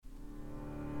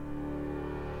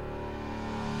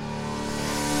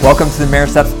Welcome to the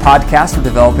Marriage Steps podcast, where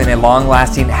developing a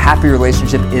long-lasting, happy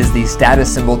relationship is the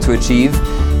status symbol to achieve,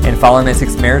 and following my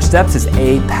 6 marriage steps is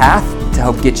a path to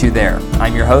help get you there.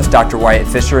 I'm your host, Dr. Wyatt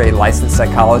Fisher, a licensed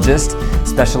psychologist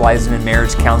specializing in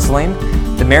marriage counseling.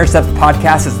 The Marriage Steps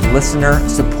podcast is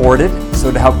listener-supported,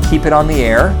 so to help keep it on the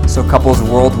air so couples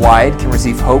worldwide can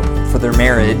receive hope for their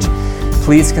marriage,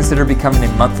 please consider becoming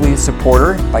a monthly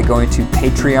supporter by going to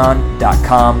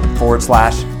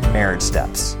patreon.com/marriage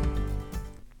steps.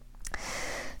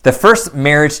 The first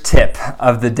marriage tip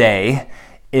of the day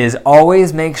is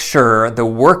always make sure the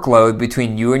workload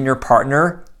between you and your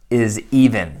partner is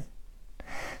even.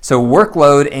 So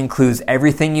workload includes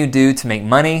everything you do to make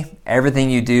money,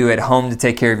 everything you do at home to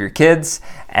take care of your kids,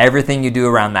 everything you do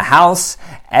around the house,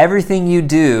 everything you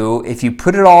do. If you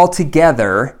put it all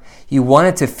together, you want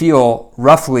it to feel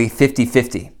roughly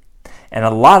 50-50. And a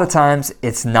lot of times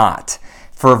it's not,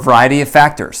 for a variety of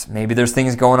factors. Maybe there's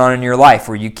things going on in your life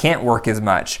where you can't work as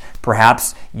much.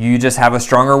 Perhaps you just have a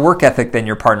stronger work ethic than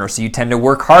your partner, so you tend to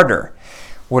work harder.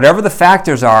 Whatever the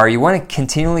factors are, you want to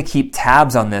continually keep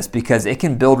tabs on this because it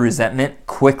can build resentment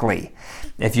quickly.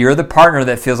 If you're the partner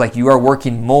that feels like you are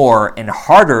working more and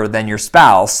harder than your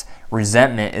spouse,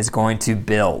 resentment is going to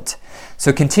build.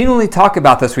 So continually talk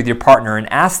about this with your partner and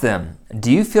ask them,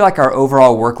 do you feel like our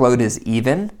overall workload is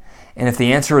even? And if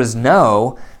the answer is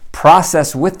no,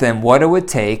 process with them what it would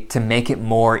take to make it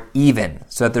more even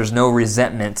so that there's no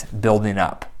resentment building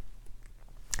up.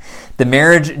 The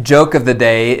marriage joke of the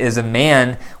day is a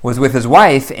man was with his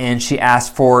wife and she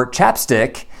asked for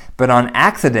chapstick, but on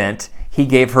accident he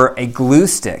gave her a glue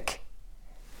stick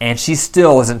and she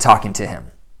still isn't talking to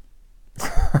him.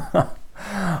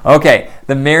 Okay,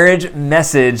 the marriage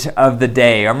message of the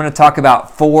day. I'm going to talk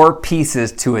about 4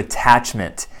 pieces to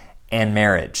attachment and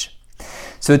marriage.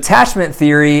 So attachment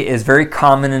theory is very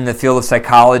common in the field of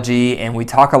psychology, and we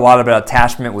talk a lot about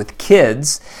attachment with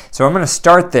kids. So I'm going to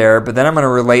start there, but then I'm going to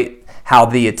relate how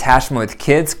the attachment with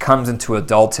kids comes into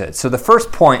adulthood. So the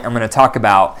first point I'm going to talk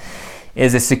about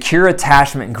is a secure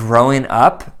attachment growing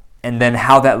up, and then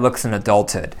how that looks in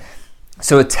adulthood.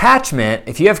 So attachment,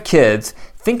 if you have kids,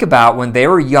 think about when they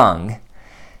were young,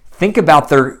 think about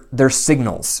their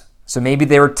signals. So maybe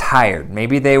they were tired,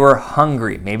 maybe they were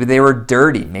hungry, maybe they were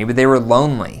dirty, maybe they were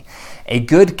lonely. A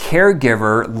good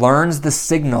caregiver learns the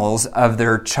signals of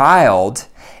their child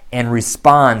and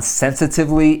responds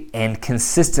sensitively and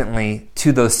consistently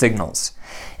to those signals.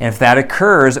 And if that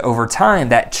occurs over time,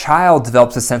 that child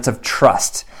develops a sense of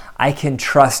trust. I can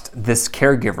trust this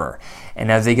caregiver. And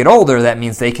as they get older, that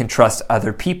means they can trust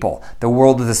other people. The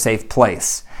world is a safe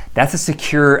place. That's a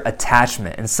secure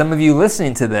attachment. And some of you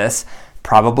listening to this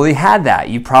probably had that.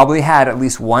 You probably had at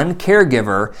least one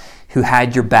caregiver who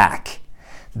had your back.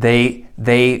 They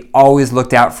always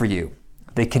looked out for you.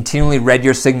 They continually read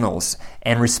your signals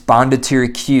and responded to your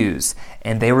cues,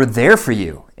 and they were there for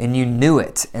you, and you knew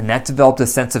it. And that developed a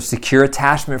sense of secure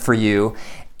attachment for you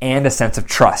and a sense of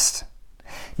trust.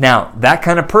 Now, that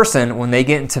kind of person, when they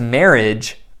get into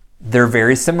marriage, they're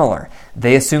very similar.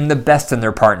 They assume the best in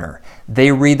their partner.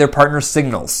 They read their partner's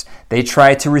signals. They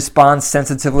try to respond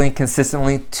sensitively and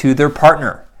consistently to their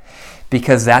partner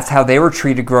because that's how they were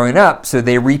treated growing up. So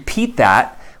they repeat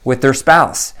that with their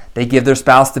spouse. They give their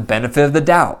spouse the benefit of the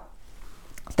doubt.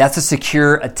 That's a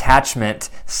secure attachment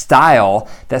style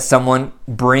that someone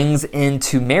brings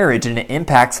into marriage, and it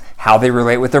impacts how they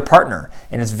relate with their partner.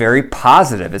 And it's very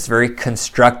positive. It's very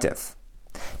constructive.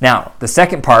 Now, the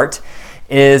second part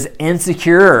is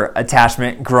insecure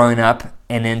attachment growing up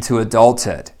and into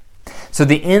adulthood. So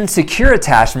the insecure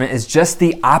attachment is just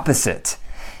the opposite.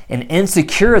 An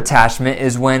insecure attachment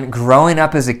is when growing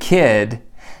up as a kid,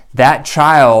 that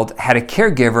child had a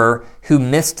caregiver who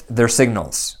missed their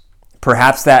signals.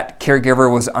 Perhaps that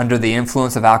caregiver was under the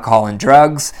influence of alcohol and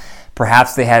drugs.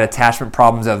 Perhaps they had attachment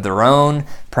problems of their own.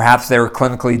 Perhaps they were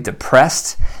clinically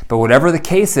depressed. But whatever the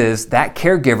case is, that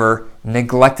caregiver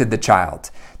neglected the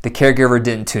child. The caregiver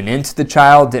didn't tune into the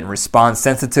child, didn't respond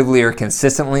sensitively or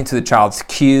consistently to the child's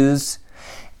cues,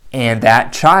 and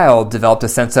that child developed a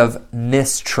sense of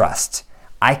mistrust.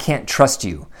 I can't trust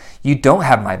you. You don't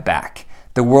have my back.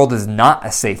 The world is not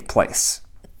a safe place.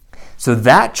 So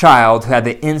that child who had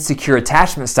the insecure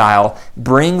attachment style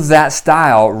brings that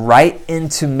style right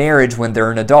into marriage when they're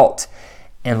an adult.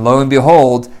 And lo and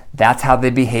behold, that's how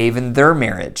they behave in their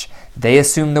marriage. They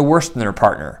assume the worst in their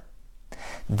partner.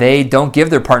 They don't give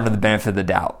their partner the benefit of the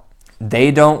doubt. They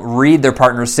don't read their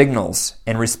partner's signals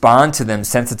and respond to them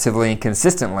sensitively and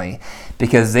consistently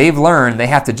because they've learned they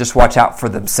have to just watch out for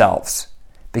themselves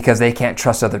because they can't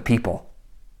trust other people.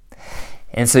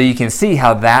 And so you can see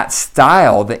how that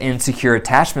style, the insecure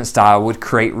attachment style, would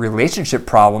create relationship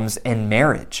problems in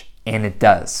marriage. And it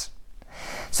does.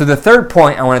 So the third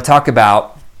point I want to talk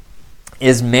about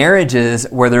is marriages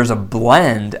where there's a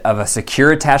blend of a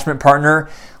secure attachment partner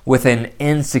with an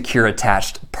insecure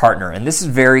attached partner. And this is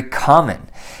very common.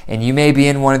 And you may be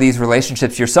in one of these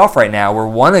relationships yourself right now where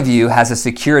one of you has a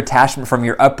secure attachment from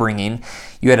your upbringing.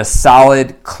 You had a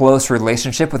solid, close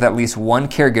relationship with at least one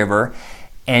caregiver,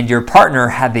 and your partner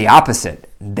had the opposite.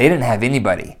 They didn't have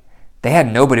anybody. They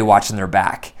had nobody watching their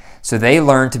back. So they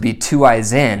learned to be two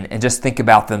eyes in and just think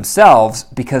about themselves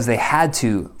because they had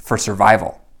to for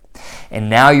survival. And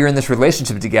now you're in this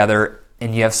relationship together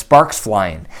and you have sparks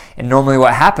flying. And normally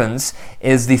what happens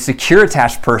is the secure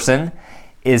attached person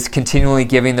is continually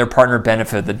giving their partner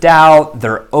benefit of the doubt.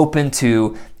 They're open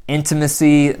to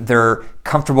intimacy. They're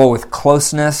comfortable with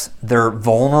closeness. They're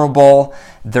vulnerable.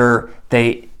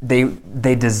 They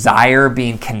desire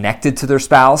being connected to their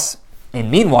spouse. And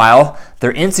meanwhile,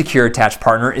 their insecure attached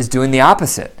partner is doing the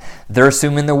opposite. They're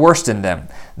assuming the worst in them.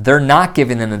 They're not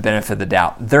giving them the benefit of the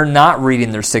doubt. They're not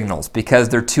reading their signals because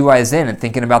they're two eyes in and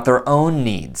thinking about their own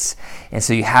needs. And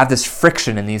so you have this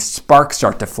friction and these sparks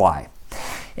start to fly.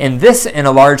 And this, in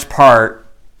a large part,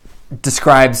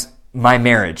 describes my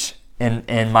marriage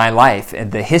and my life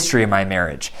and the history of my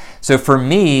marriage. So for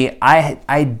me,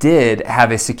 I did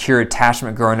have a secure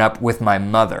attachment growing up with my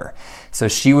mother. So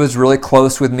she was really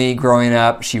close with me growing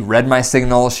up. She read my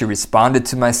signals. She responded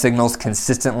to my signals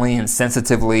consistently and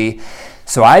sensitively.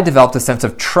 So I developed a sense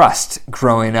of trust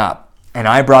growing up. And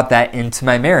I brought that into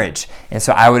my marriage. And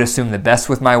so I would assume the best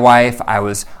with my wife. I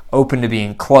was open to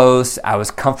being close. I was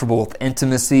comfortable with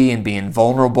intimacy and being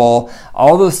vulnerable.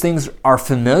 All those things are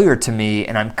familiar to me,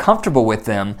 and I'm comfortable with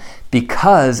them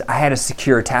because I had a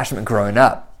secure attachment growing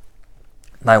up.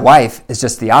 My wife is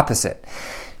just the opposite.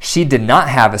 She did not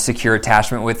have a secure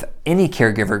attachment with any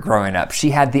caregiver growing up. She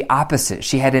had the opposite.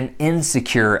 She had an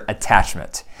insecure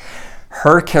attachment.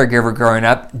 Her caregiver growing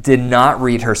up did not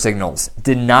read her signals,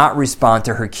 did not respond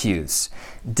to her cues,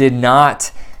 did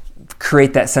not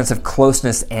create that sense of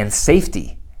closeness and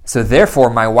safety. So therefore,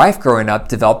 my wife growing up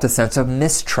developed a sense of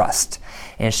mistrust,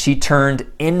 and she turned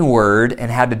inward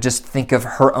and had to just think of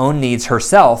her own needs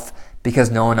herself because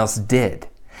no one else did.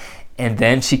 And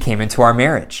then she came into our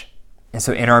marriage. And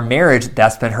so in our marriage,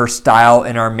 that's been her style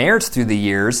in our marriage through the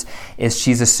years, is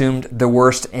she's assumed the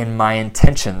worst in my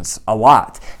intentions a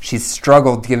lot. She's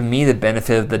struggled giving me the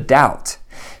benefit of the doubt.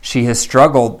 She has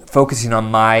struggled focusing on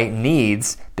my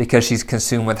needs because she's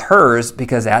consumed with hers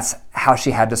because that's how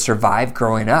she had to survive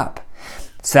growing up.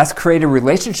 So that's created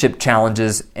relationship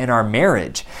challenges in our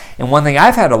marriage. And one thing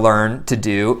I've had to learn to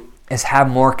do is have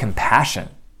more compassion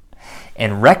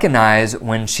and recognize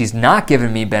when she's not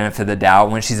giving me benefit of the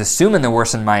doubt, when she's assuming the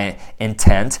worst in my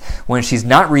intent, when she's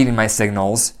not reading my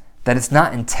signals, that it's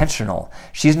not intentional.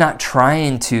 She's not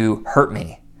trying to hurt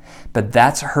me, but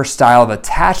that's her style of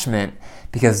attachment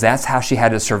because that's how she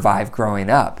had to survive growing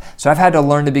up. So I've had to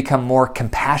learn to become more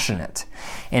compassionate,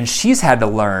 and she's had to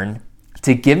learn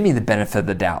to give me the benefit of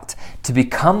the doubt, to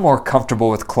become more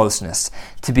comfortable with closeness,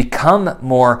 to become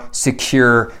more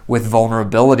secure with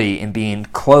vulnerability and being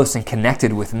close and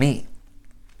connected with me.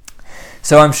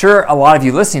 So I'm sure a lot of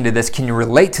you listening to this can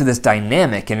relate to this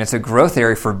dynamic, and it's a growth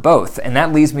area for both. And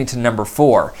that leads me to number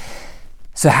 4.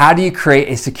 So how do you create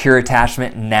a secure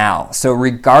attachment now? So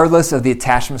regardless of the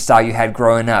attachment style you had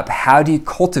growing up, how do you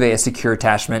cultivate a secure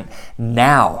attachment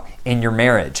now in your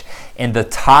marriage? And the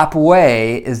top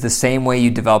way is the same way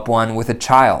you develop one with a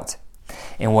child.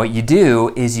 And what you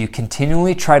do is you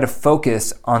continually try to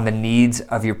focus on the needs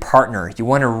of your partner. You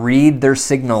want to read their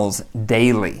signals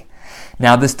daily.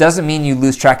 Now, this doesn't mean you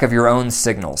lose track of your own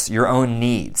signals, your own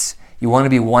needs. You want to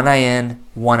be one eye in,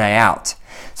 one eye out.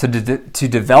 So to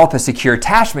develop a secure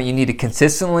attachment, you need to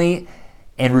consistently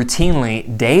and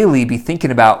routinely, daily be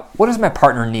thinking about, what does my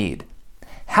partner need?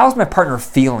 How's my partner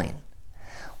feeling?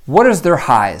 What is their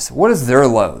highs? What is their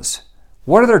lows?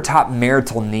 What are their top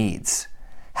marital needs?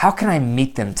 How can I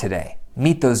meet them today?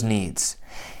 Meet those needs.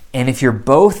 And if you're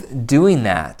both doing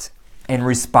that and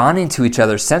responding to each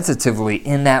other sensitively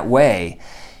in that way,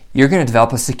 you're going to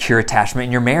develop a secure attachment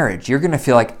in your marriage. You're going to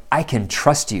feel like I can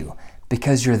trust you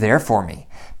because you're there for me,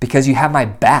 because you have my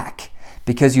back,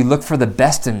 because you look for the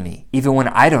best in me, even when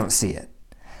I don't see it.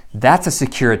 That's a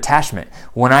secure attachment.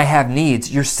 When I have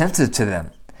needs, you're sensitive to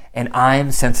them, and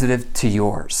I'm sensitive to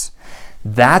yours.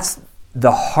 That's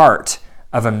the heart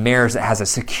of a marriage that has a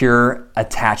secure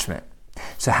attachment.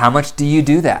 So how much do you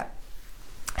do that?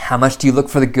 How much do you look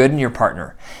for the good in your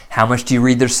partner? How much do you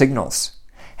read their signals?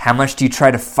 How much do you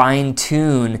try to fine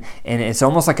tune? And it's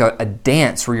almost like a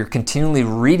dance where you're continually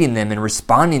reading them and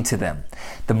responding to them.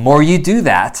 The more you do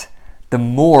that, the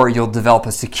more you'll develop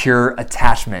a secure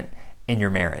attachment in your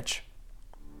marriage.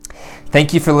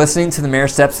 Thank you for listening to the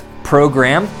Marriage Steps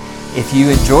program. If you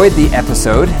enjoyed the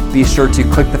episode, be sure to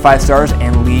click the 5 stars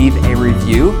and leave a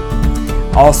review.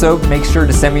 Also, make sure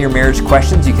to send me your marriage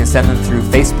questions. You can send them through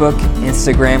Facebook,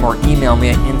 Instagram, or email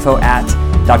me at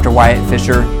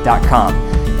info@drwyattfisher.com.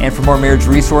 And for more marriage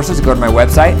resources, go to my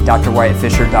website,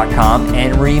 drwyattfisher.com.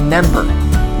 And remember,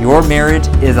 your marriage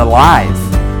is alive.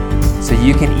 So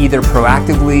you can either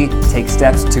proactively take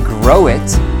steps to grow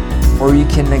it, or you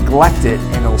can neglect it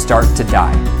and it will start to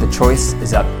die. The choice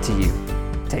is up to you.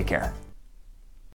 Take care.